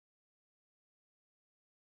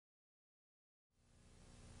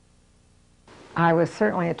I was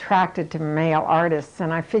certainly attracted to male artists,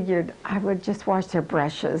 and I figured I would just wash their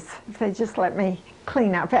brushes. If they just let me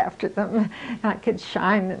clean up after them, I could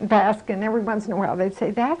shine and bask, and every once in a while they'd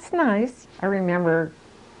say, "That's nice." I remember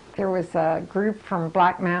there was a group from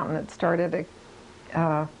Black Mountain that started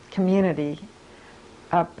a community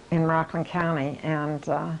up in Rockland County, and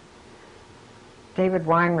David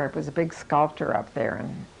Weinrib was a big sculptor up there,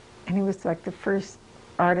 and he was like the first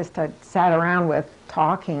artist I sat around with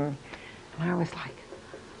talking. And I was like,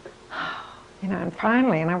 you know, and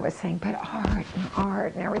finally, and I was saying, but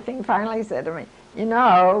art and everything, finally said to me, you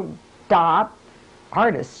know, Dot,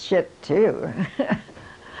 art is shit too.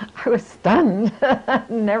 I was stunned. It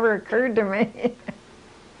never occurred to me.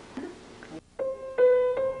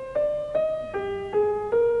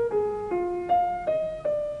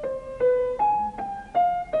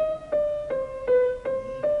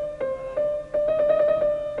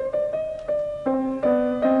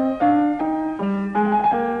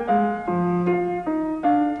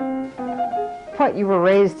 What you were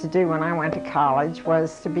raised to do when I went to college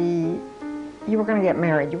was to be, you were going to get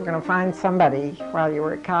married. You were going to find somebody while you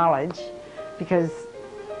were at college because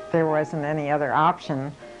there wasn't any other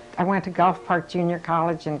option. I went to Gulf Park Junior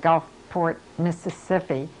College in Gulfport,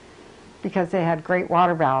 Mississippi because they had great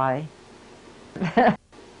water ballet.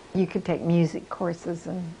 You could take music courses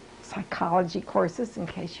and psychology courses in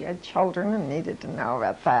case you had children and needed to know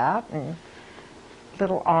about that, and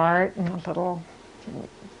little art and a little...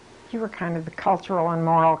 You were kind of the cultural and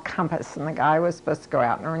moral compass, and the guy was supposed to go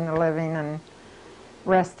out and earn the living and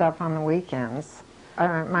rest up on the weekends.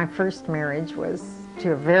 My first marriage was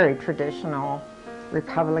to a very traditional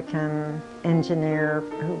Republican engineer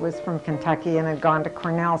who was from Kentucky and had gone to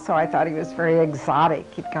Cornell, so I thought he was very exotic.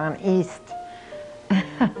 He'd gone east.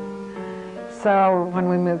 So when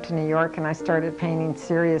we moved to New York and I started painting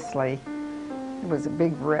seriously, it was a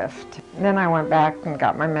big rift. Then I went back and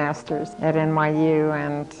got my master's at NYU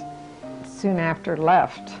and soon after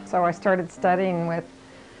left. So I started studying with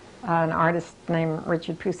an artist named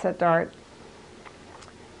Richard Pousset d'Art,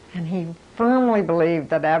 and he firmly believed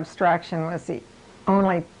that abstraction was the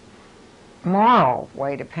only moral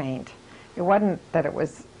way to paint. It wasn't that it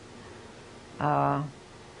was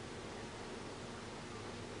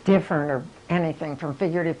different or anything from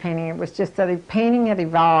figurative painting. It was just that painting had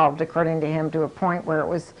evolved, according to him, to a point where it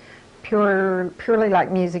was purely like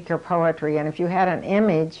music or poetry, and if you had an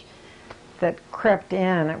image that crept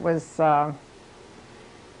in, it was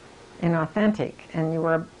inauthentic, and you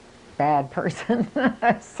were a bad person,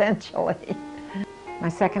 essentially. My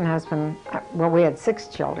second husband, well, we had 6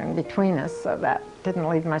 children between us, so that didn't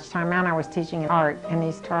leave much time, and I was teaching art in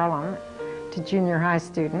East Harlem to junior high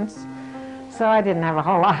students, so I didn't have a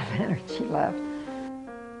whole lot of energy left.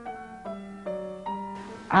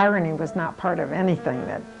 Irony was not part of anything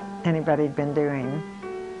that anybody had been doing.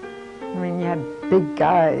 I mean, you had big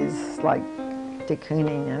guys like de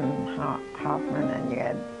Kooning and Hoffman, and you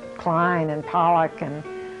had Klein and Pollock and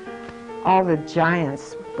all the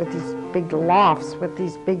giants with these big lofts, with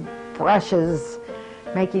these big brushes,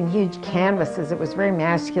 making huge canvases. It was very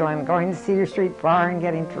masculine, going to Cedar Street Bar and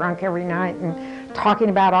getting drunk every night and talking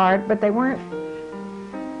about art, but there wasn't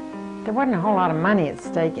a whole lot of money at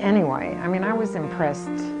stake anyway. I mean, I was impressed.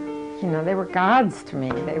 You know, they were gods to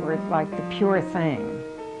me. They were like the pure thing.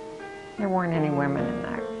 There weren't any women in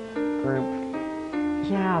that group.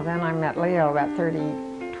 Yeah, then I met Leo about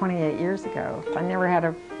 28 years ago. I never had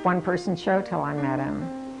a one-person show till I met him.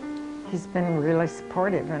 He's been really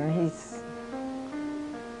supportive, and he's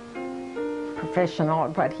professional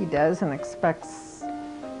at what he does and expects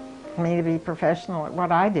me to be professional at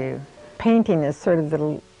what I do. Painting is sort of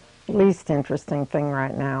the least interesting thing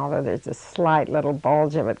right now, though there's a slight little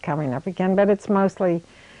bulge of it coming up again, but it's mostly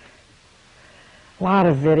a lot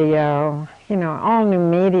of video, you know, all new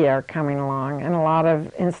media are coming along, and a lot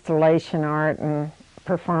of installation art and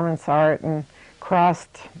performance art and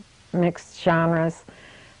crossed mixed genres.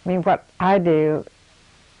 I mean, what I do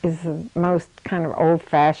is the most kind of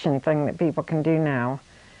old-fashioned thing that people can do now,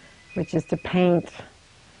 which is to paint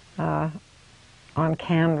on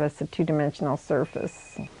canvas, a two-dimensional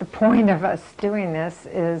surface. The point of us doing this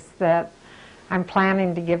is that I'm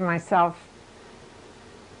planning to give myself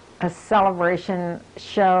a celebration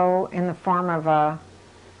show in the form of a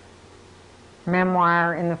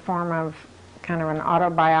memoir, in the form of kind of an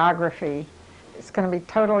autobiography. It's going to be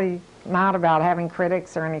totally not about having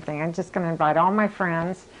critics or anything. I'm just going to invite all my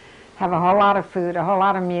friends, have a whole lot of food, a whole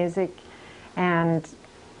lot of music, and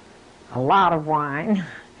a lot of wine.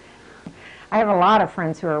 I have a lot of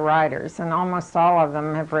friends who are writers, and almost all of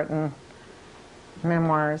them have written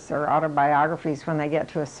memoirs or autobiographies when they get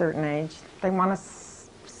to a certain age. They want to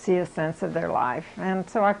see a sense of their life. And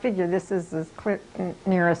so I figure this is as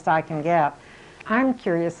nearest I can get. I'm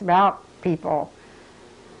curious about people,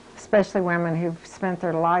 especially women who've spent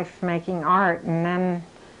their life making art, and then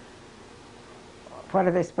what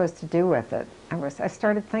are they supposed to do with it? I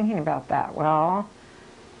started thinking about that. Well,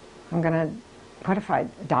 what if I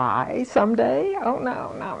die someday? Oh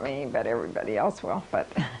no, not me, but everybody else will.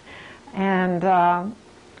 And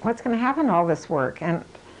what's going to happen to all this work? And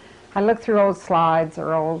I look through old slides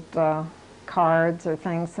or old cards or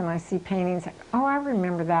things, and I see paintings. Oh, I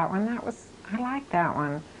remember that one. I like that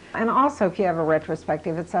one. And also, if you have a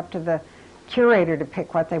retrospective, it's up to the curator to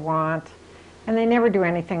pick what they want. And they never do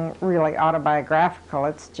anything really autobiographical.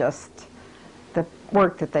 It's just the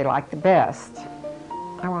work that they like the best.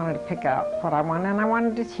 I wanted to pick out what I wanted, and I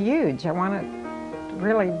wanted it huge. I want it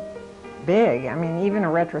really big. I mean, even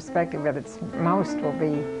a retrospective at its most will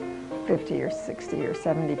be 50 or 60 or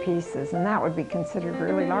 70 pieces, and that would be considered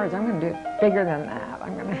really large. I'm going to do it bigger than that.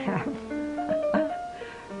 I'm going to have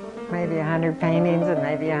maybe 100 paintings and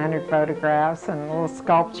maybe 100 photographs and a little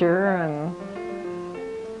sculpture and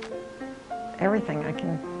everything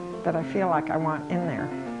that I feel like I want in there.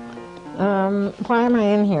 Why am I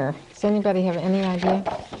in here? Does anybody have any idea?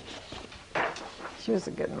 She was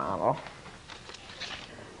a good model.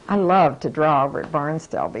 I love to draw over at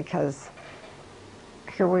Barnsdall because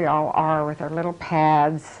here we all are with our little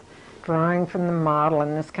pads, drawing from the model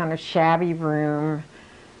in this kind of shabby room,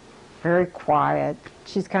 very quiet.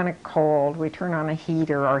 She's kind of cold. We turn on a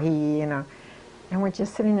heater or and we're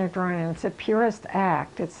just sitting there drawing, and it's the purest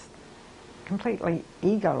act. It's completely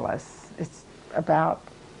egoless. It's about,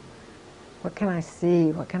 what can I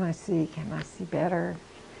see? What can I see? Can I see better?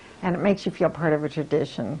 And it makes you feel part of a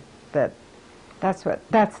tradition. That's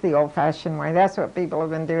the old-fashioned way. That's what people have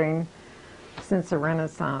been doing since the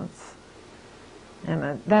Renaissance.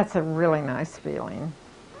 And that's a really nice feeling.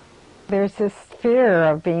 There's this fear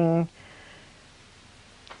of being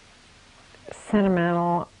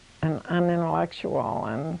sentimental and unintellectual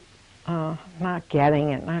and not getting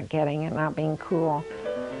it, not being cool.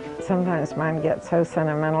 Sometimes mine get so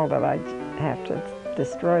sentimental that I have to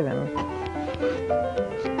destroy them.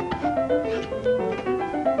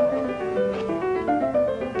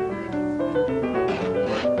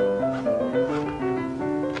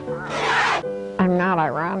 I'm not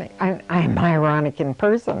ironic. I'm ironic in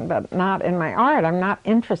person, but not in my art. I'm not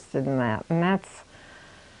interested in that. And that's,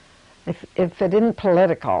 if it isn't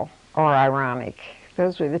political or ironic,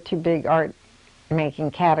 those were the two big art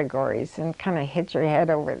making categories, and kind of hit you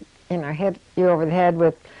over the head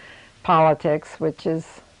with politics, which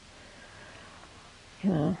is,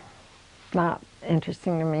 not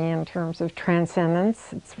interesting to me in terms of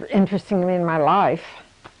transcendence. It's interesting to me in my life,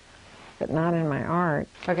 but not in my art.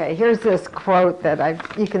 Okay, here's this quote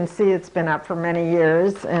that you can see it's been up for many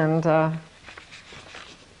years, and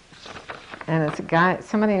it's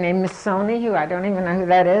somebody named Missoni, who I don't even know who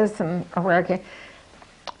that is, and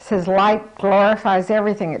says, light glorifies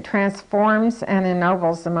everything. It transforms and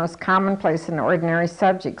ennobles the most commonplace and ordinary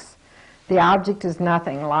subjects. The object is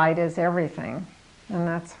nothing, light is everything. And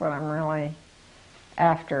that's what I'm really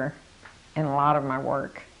after in a lot of my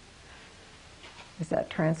work, is that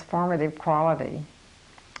transformative quality.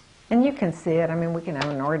 And you can see it. I mean, we can have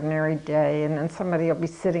an ordinary day, and then somebody will be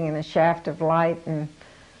sitting in a shaft of light, and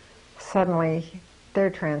suddenly they're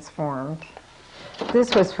transformed.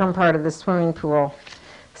 This was from part of the swimming pool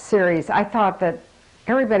series. I thought that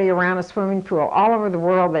everybody around a swimming pool, all over the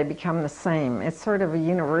world, they become the same. It's sort of a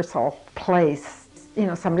universal place.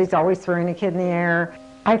 Somebody's always throwing a kid in the air.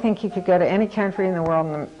 I think you could go to any country in the world,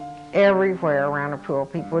 and everywhere around a pool,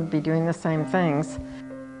 people would be doing the same things.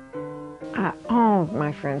 All of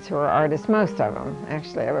my friends who are artists, most of them,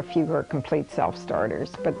 actually I have a few who are complete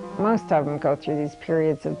self-starters, but most of them go through these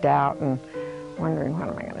periods of doubt and wondering, what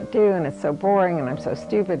am I going to do, and it's so boring, and I'm so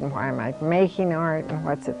stupid, and why am I making art, and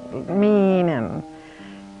what's it mean,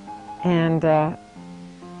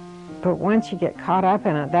 but once you get caught up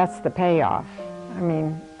in it, that's the payoff. I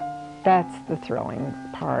mean, that's the thrilling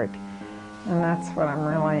part, and that's what I'm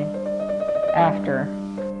really after.